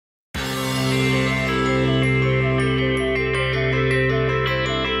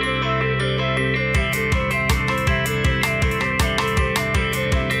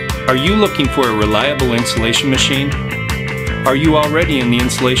Are you looking for a reliable insulation machine? Are you already in the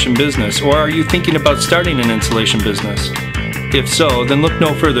insulation business, or are you thinking about starting an insulation business? If so, then look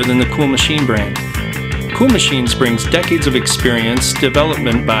no further than the Cool Machine brand. Cool Machines brings decades of experience,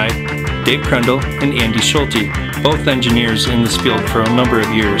 development by Dave Crendel and Andy Schulte, both engineers in this field for a number of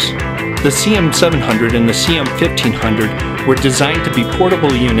years. The CM700 and the CM1500 were designed to be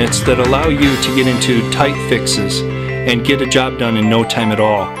portable units that allow you to get into tight fixes and get a job done in no time at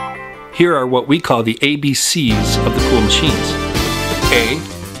all. Here are what we call the ABCs of the Cool Machines. A.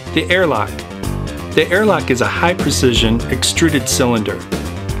 The airlock. The airlock is a high-precision extruded cylinder.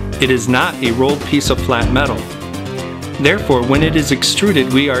 It is not a rolled piece of flat metal. Therefore, when it is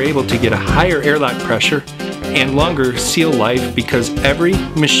extruded, we are able to get a higher airlock pressure and longer seal life because every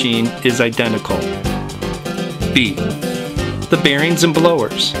machine is identical. B. The bearings and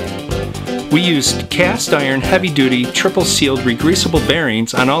blowers. We use cast iron heavy-duty triple sealed regreasable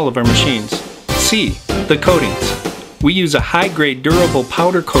bearings on all of our machines. C. The coatings. We use a high-grade durable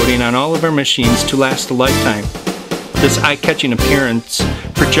powder coating on all of our machines to last a lifetime. This eye-catching appearance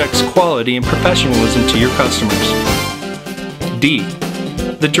projects quality and professionalism to your customers. D.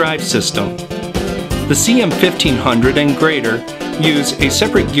 The drive system. The CM1500 and greater use a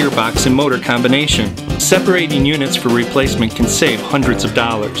separate gearbox and motor combination. Separating units for replacement can save hundreds of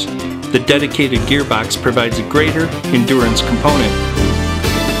dollars. The dedicated gearbox provides a greater endurance component.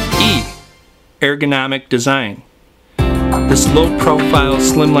 E. Ergonomic design. This low-profile,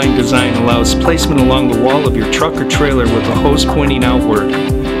 slimline design allows placement along the wall of your truck or trailer with a hose pointing outward.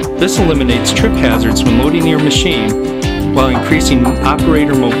 This eliminates trip hazards when loading your machine while increasing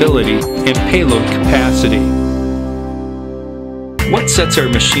operator mobility and payload capacity. What sets our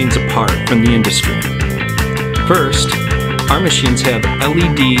machines apart from the industry? First, our machines have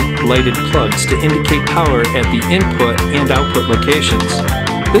LED lighted plugs to indicate power at the input and output locations.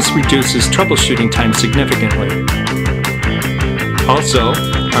 This reduces troubleshooting time significantly. Also,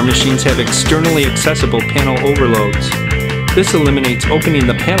 our machines have externally accessible panel overloads. This eliminates opening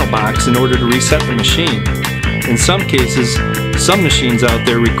the panel box in order to reset the machine. In some cases, some machines out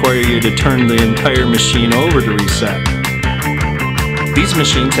there require you to turn the entire machine over to reset. These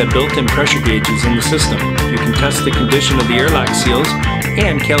machines have built-in pressure gauges in the system. You can test the condition of the airlock seals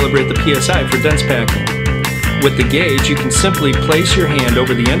and calibrate the PSI for dense packing. With the gauge, you can simply place your hand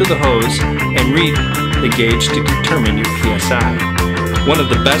over the end of the hose and read the gauge to determine your PSI. One of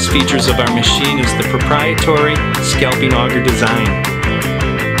the best features of our machine is the proprietary scalping auger design.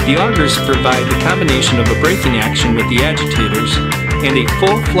 The augers provide the combination of a braking action with the agitators and a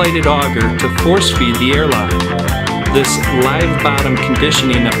full-flighted auger to force-feed the airlock. This live bottom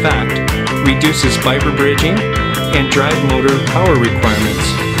conditioning effect reduces fiber bridging and drive motor power requirements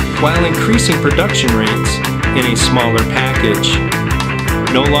while increasing production rates in a smaller package.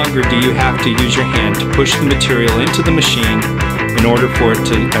 No longer do you have to use your hand to push the material into the machine in order for it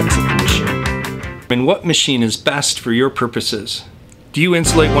to exit the machine. And what machine is best for your purposes? Do you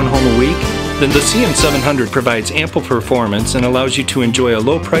insulate one home a week? Then the CM700 provides ample performance and allows you to enjoy a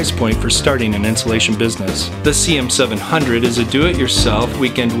low price point for starting an insulation business. The CM700 is a do-it-yourself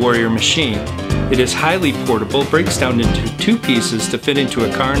weekend warrior machine. It is highly portable, breaks down into two pieces to fit into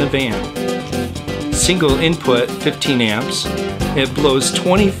a car and a van. Single input 15 amps. It blows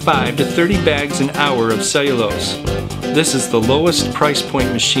 25 to 30 bags an hour of cellulose. This is the lowest price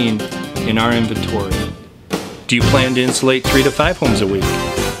point machine in our inventory. Do you plan to insulate 3 to 5 homes a week?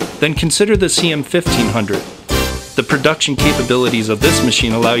 Then consider the CM1500. The production capabilities of this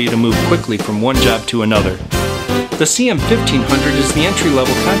machine allow you to move quickly from one job to another. The CM1500 is the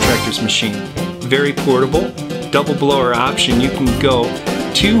entry-level contractor's machine. Very portable, double blower option. You can go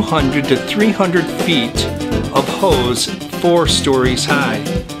 200 to 300 feet of hose 4 stories high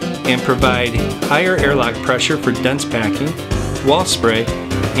and provide higher airlock pressure for dense packing, wall spray,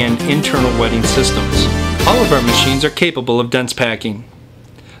 and internal wetting systems. All of our machines are capable of dense packing.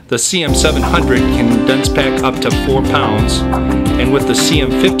 The CM700 can dense pack up to 4 pounds, and with the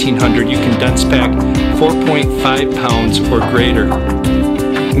CM1500 you can dense pack 4.5 pounds or greater.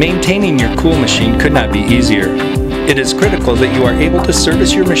 Maintaining your Cool Machine could not be easier. It is critical that you are able to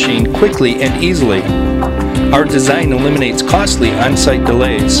service your machine quickly and easily. Our design eliminates costly on-site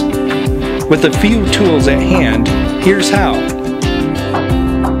delays. With a few tools at hand, here's how.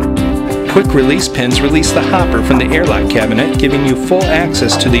 Quick release pins release the hopper from the airlock cabinet, giving you full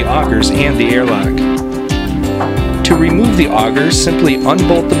access to the augers and the airlock. To remove the augers, simply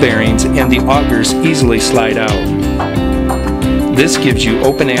unbolt the bearings and the augers easily slide out. This gives you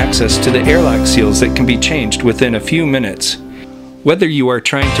open access to the airlock seals that can be changed within a few minutes. Whether you are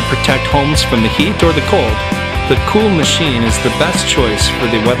trying to protect homes from the heat or the cold, the Cool machine is the best choice for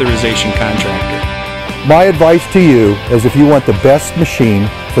the weatherization contractor. My advice to you is if you want the best machine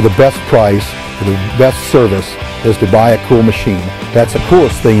for the best price, for the best service, is to buy a Cool machine. That's the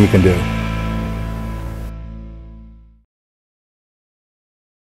coolest thing you can do.